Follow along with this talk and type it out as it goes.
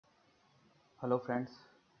Hello friends,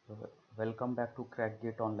 welcome back to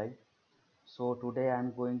CrackGate Online. So today I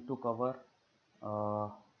am going to cover uh,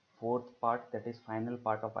 fourth part, that is final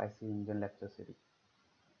part of IC Engine lecture series.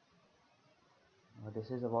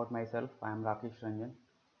 This is about myself. I am Rakesh Ranjan.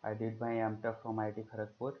 I did my MTech from IIT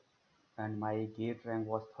Kharagpur and my gate rank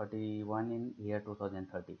was 31 in year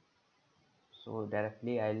 2030. So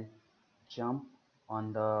directly I'll jump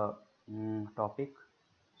on the topic.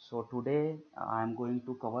 So today I am going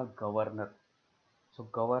to cover governor. So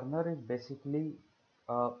governor is basically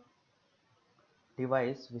a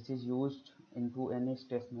device which is used into any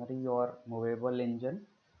stationary or movable engine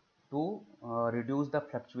to reduce the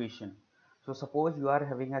fluctuation. So suppose you are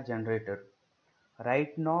having a generator.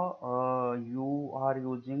 Right now you are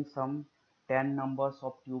using some 10 numbers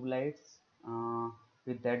of tube lights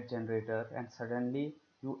with that generator, and suddenly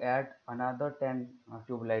you add another 10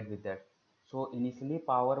 tube light with that. So initially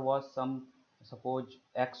power was some, suppose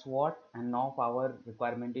x watt, and now power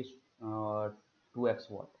requirement is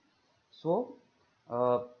 2x watt. So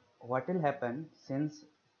uh, what will happen, since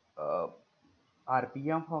uh,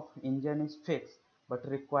 RPM of engine is fixed but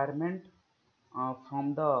requirement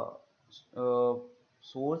from the uh,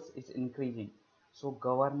 source is increasing, so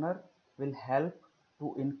governor will help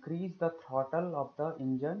to increase the throttle of the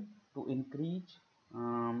engine to increase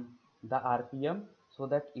the RPM so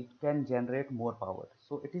that it can generate more power.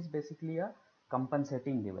 So it is basically a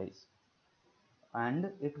compensating device, and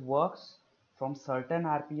it works from certain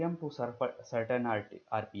RPM to certain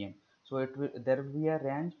RPM. So there will be a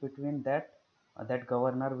range between that. That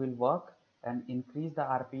governor will work and increase the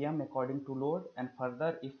RPM according to load, and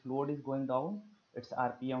further if load is going down, its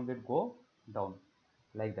RPM will go down,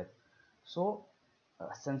 like that. So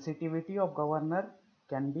sensitivity of governor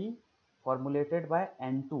can be formulated by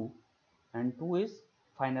N2. N2 is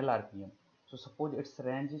final RPM. So suppose its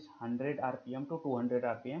range is 100 RPM to 200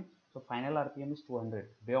 RPM. So final RPM is 200.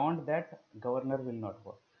 Beyond that, governor will not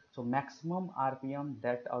work. So maximum RPM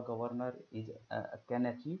that a governor is can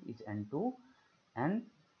achieve is N2, and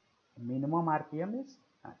minimum RPM is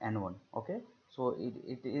N1. Okay, so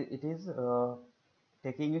it is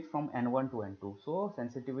taking it from N1 to N2. So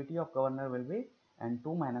sensitivity of governor will be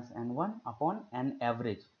N2 minus N1 upon N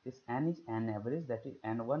average. This N is N average, that is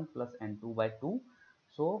N1 plus N2 by 2.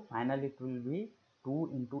 So finally it will be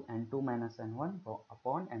 2 into N2 minus N1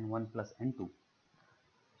 upon N1 plus N2.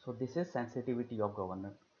 So this is sensitivity of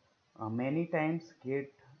governor. Many times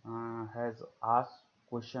GATE has asked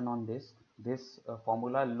question on this. This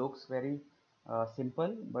formula looks very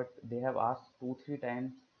simple, but they have asked 2-3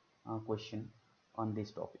 times question on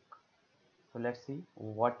this topic. So let's see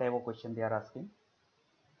what type of question they are asking.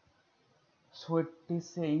 So it is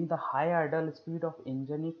saying the high idle speed of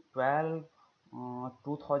engine is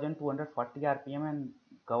 2240 RPM and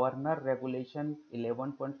governor regulation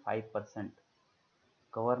 11.5%.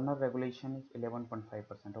 Governor regulation is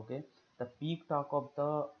 11.5%. Okay, the peak torque of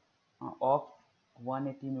the of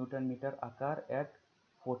 180 Newton meter occur at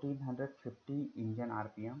 1450 engine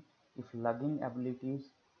RPM. If lugging ability is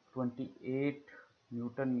 28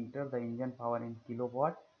 Newton meter, the engine power in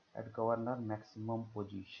kilowatt at governor maximum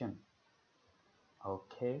position.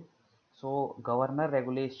 Okay, so governor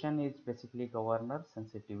regulation is basically governor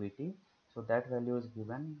sensitivity. So that value is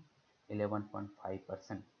given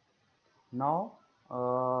 11.5%. Now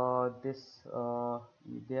this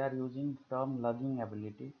they are using term lugging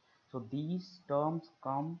ability. So these terms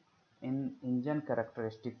come in engine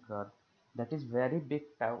characteristic curve. That is very big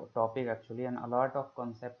topic actually, and a lot of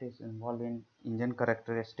concept is involved in engine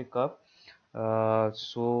characteristic curve.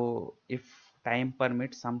 So if time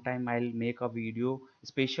permits, sometime I'll make a video,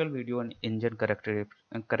 special video on engine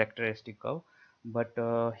characteristic curve. But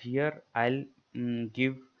here I'll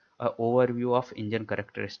give a overview of engine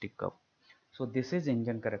characteristic curve. So this is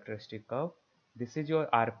engine characteristic curve. This is your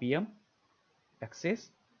RPM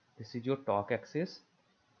axis. This is your torque axis.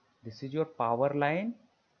 This is your power line.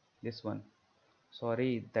 This one.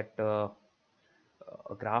 Sorry that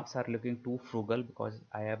graphs are looking too frugal because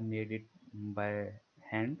I have made it by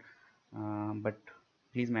hand. But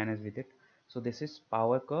please manage with it. So this is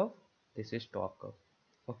power curve. This is torque curve.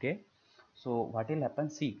 Okay. So what will happen?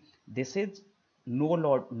 See, this is no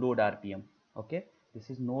load RPM. Okay, this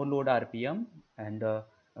is no load RPM, and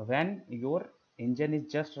when your engine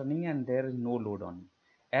is just running and there is no load on,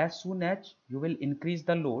 as soon as you will increase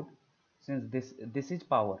the load, since this is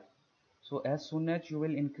power, so as soon as you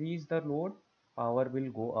will increase the load, power will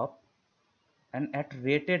go up, and at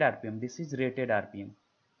rated RPM, this is rated RPM,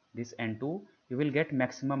 this N2, you will get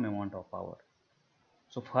maximum amount of power.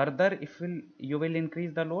 So further, if you will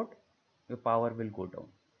increase the load, your power will go down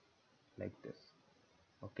like this.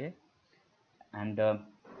 Okay, and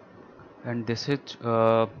and this is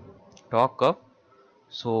torque curve.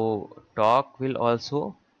 So torque will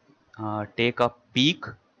also take a peak,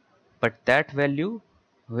 but that value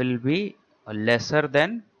will be lesser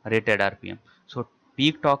than rated RPM. So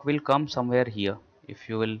peak torque will come somewhere here. If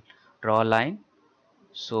you will draw a line,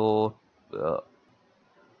 so uh,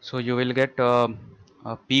 so you will get a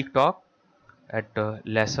peak torque at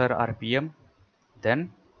lesser RPM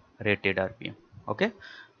than rated RPM. Okay,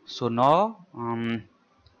 so now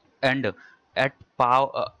and at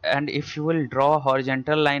power and if you will draw a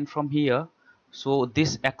horizontal line from here, so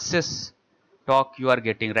this excess torque you are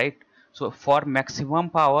getting, right? So for maximum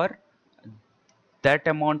power, that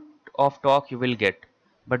amount of torque you will get,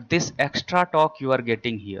 but this extra torque you are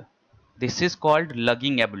getting here, this is called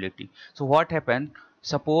lugging ability. So what happened,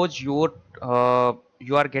 suppose you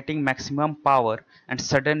are getting maximum power and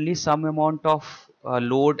suddenly some amount of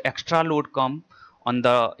extra load come on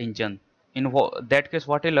the engine. In that case,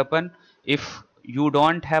 what will happen, if you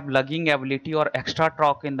don't have lugging ability or extra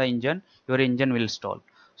torque in the engine, your engine will stall.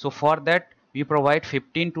 So for that we provide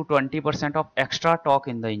 15 to 20% of extra torque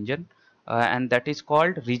in the engine, and that is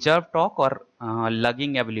called reserve torque or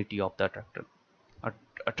lugging ability of the tractor,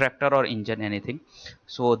 a tractor or engine, anything.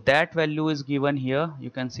 So that value is given here, you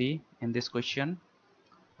can see in this question.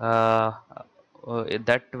 That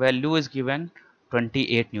value is given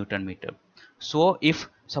 28 Newton meter. So if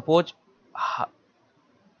suppose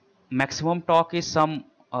maximum torque is some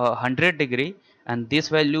 100 degree and this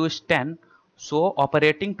value is 10, so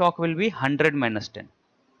operating torque will be 100 minus 10,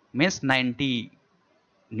 means 90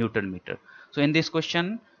 Newton meter. So in this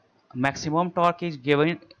question, maximum torque is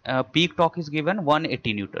given, peak torque is given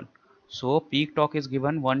 180 Newton. So peak torque is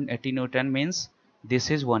given 180 Newton, means this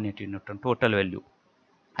is 180 Newton total value,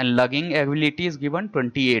 and lugging ability is given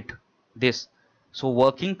 28. This, so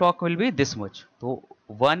working torque will be this much. So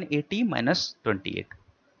 180 minus 28.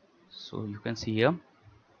 So you can see here,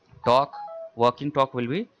 torque, working torque will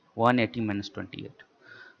be 180 minus 28.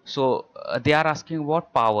 So they are asking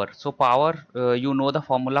about power. So power, you know the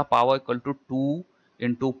formula, power equal to 2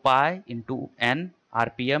 into pi into n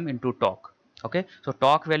rpm into torque. Okay, so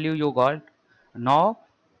torque value you got. Now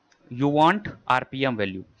you want rpm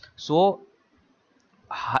value. So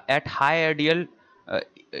at high ideal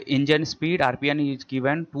engine speed, rpm is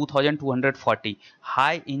given 2240.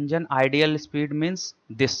 High engine ideal speed means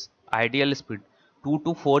this ideal speed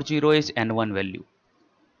 2240 is n1 value,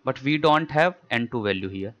 but we don't have n2 value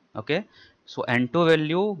here. Okay, so n2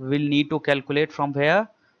 value will need to calculate from where,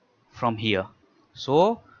 from here.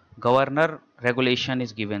 So governor regulation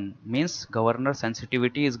is given, means governor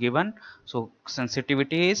sensitivity is given. So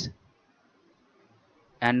sensitivity is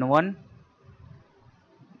n1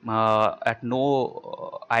 at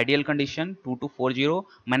no ideal condition 2240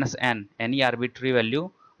 minus n, any arbitrary value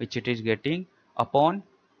which it is getting, upon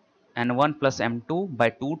n1 plus m2 by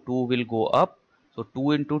 2, 2 will go up. So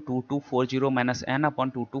 2 into 2240 minus n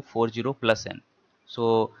upon 2240 plus n.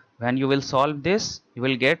 So when you will solve this, you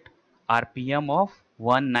will get rpm of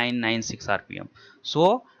 1996 rpm.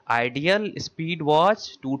 So ideal speed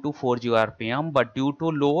was 2240 rpm, but due to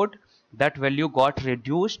load that value got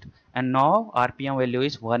reduced and now rpm value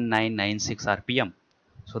is 1996 rpm.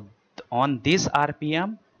 So on this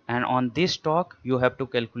rpm and on this torque you have to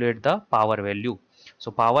calculate the power value.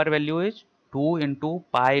 So power value is 2 into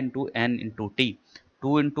pi into n into t,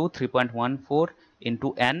 2 into 3.14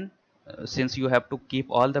 into n, since you have to keep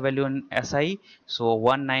all the value in SI. So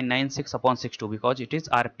 1996 upon 62, because it is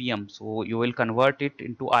RPM, so you will convert it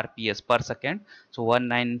into RPS per second. So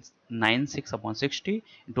 1996 upon 60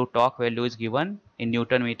 into torque value is given in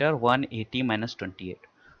Newton meter 180 minus 28.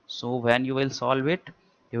 So when you will solve it,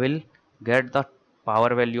 you will get the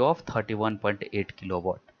power value of 31.8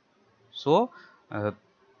 kilowatt. So uh,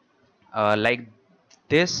 like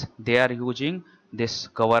this, they are using this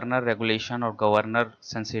governor regulation or governor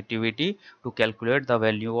sensitivity to calculate the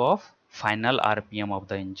value of final rpm of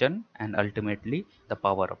the engine and ultimately the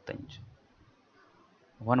power of the engine.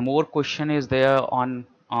 One more question is there on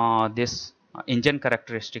this engine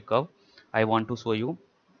characteristic curve. I want to show you.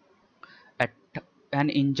 At an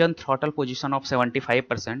engine throttle position of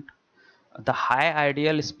 75%, the high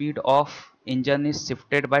ideal speed of engine is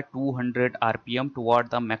shifted by 200 rpm toward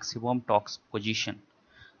the maximum torque position.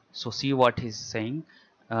 So see what he's saying.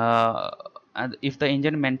 And if the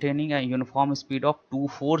engine maintaining a uniform speed of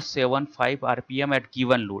 2475 rpm at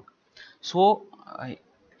given load. So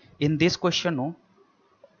in this question, no,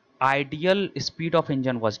 ideal speed of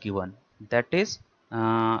engine was given, that is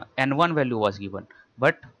n1 value was given.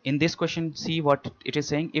 But in this question, see what it is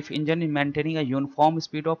saying, if engine is maintaining a uniform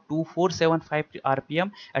speed of 2475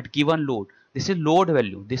 rpm at given load, this is load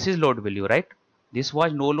value, this is load value, right? This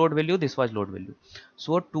was no load value, this was load value.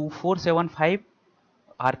 So 2475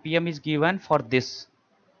 rpm is given for this,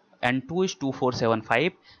 N2 is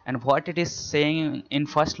 2475, and what it is saying in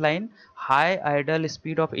first line, high idle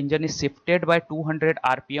speed of engine is shifted by 200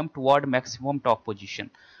 rpm toward maximum torque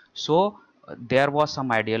position. So there was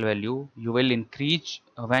some ideal value. You will increase,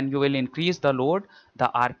 when you will increase the load,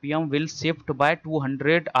 the rpm will shift by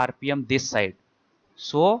 200 rpm this side.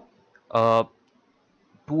 So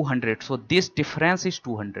 200, so this difference is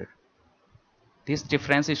 200, this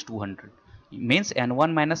difference is 200, means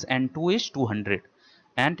n1 minus n2 is 200,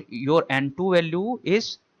 and your n2 value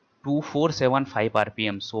is 2475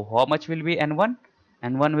 rpm. So how much will be n1?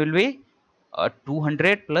 N1 will be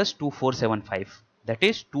 200 plus 2475, that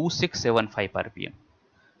is 2675 rpm.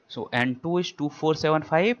 So n2 is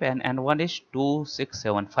 2475 and n1 is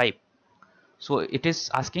 2675. So it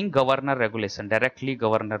is asking governor regulation, directly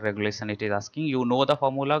governor regulation. It is asking, you know the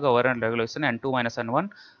formula, governor regulation n2 minus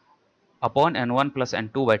n1 upon n1 plus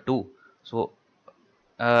n2 by 2. So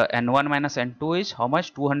n1 minus n2 is how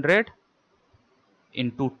much? 200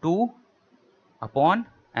 into 2 upon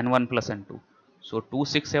n1 plus n2. So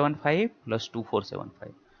 2675 plus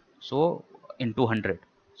 2475. So into 100.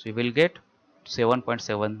 So you will get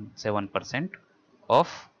 7.77%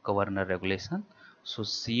 of governor regulation. So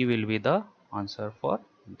C will be the answer for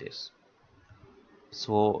this.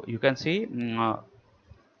 So you can see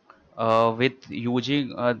with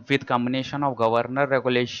using with combination of governor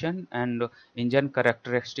regulation and engine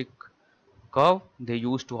characteristic curve, they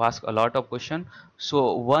used to ask a lot of question.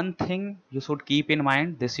 So one thing you should keep in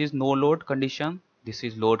mind, this is no load condition, this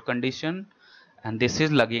is load condition, and this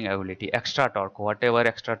is lugging ability, extra torque, whatever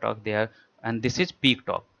extra torque there, and this is peak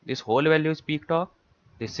torque. This whole value is peak torque,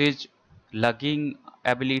 this is lugging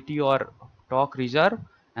ability or torque reserve,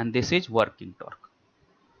 and this is working torque.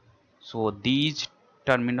 So these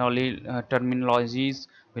terminologies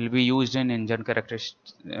will be used in engine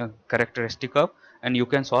characteristic curve, and you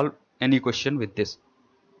can solve any question with this.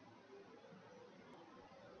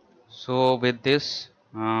 So with this,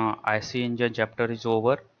 IC engine chapter is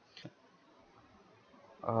over.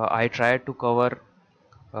 I tried to cover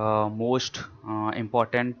most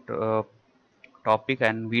important topic,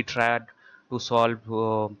 and we tried to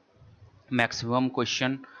solve maximum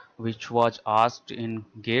question which was asked in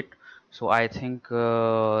gate. So I think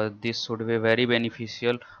this should be very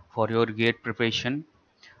beneficial for your gate preparation.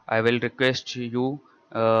 I will request you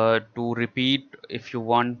to repeat. If you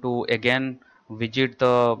want to again visit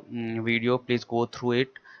the video, please go through it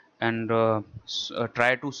and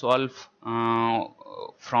try to solve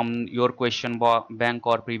from your question bank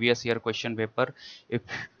or previous year question paper. If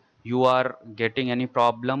you are getting any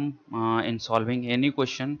problem in solving any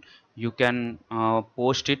question, you can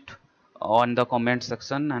post it on the comment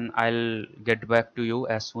section, and I'll get back to you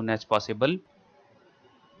as soon as possible.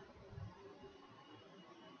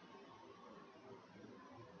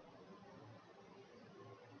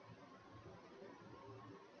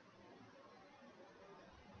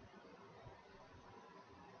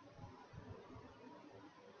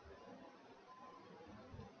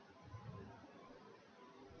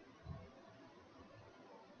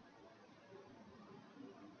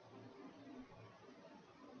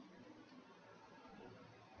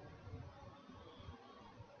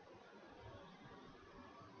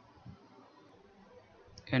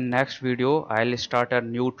 In next video, I'll start a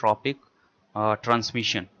new topic,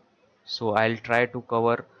 transmission. So I'll try to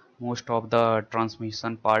cover most of the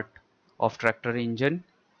transmission part of tractor engine,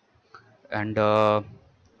 and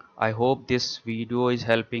I hope this video is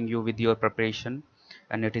helping you with your preparation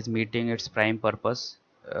and it is meeting its prime purpose.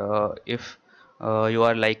 If you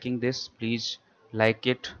are liking this, please like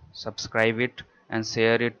it, subscribe it, and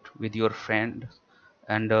share it with your friends,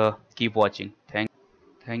 and keep watching.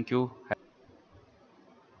 Thank you.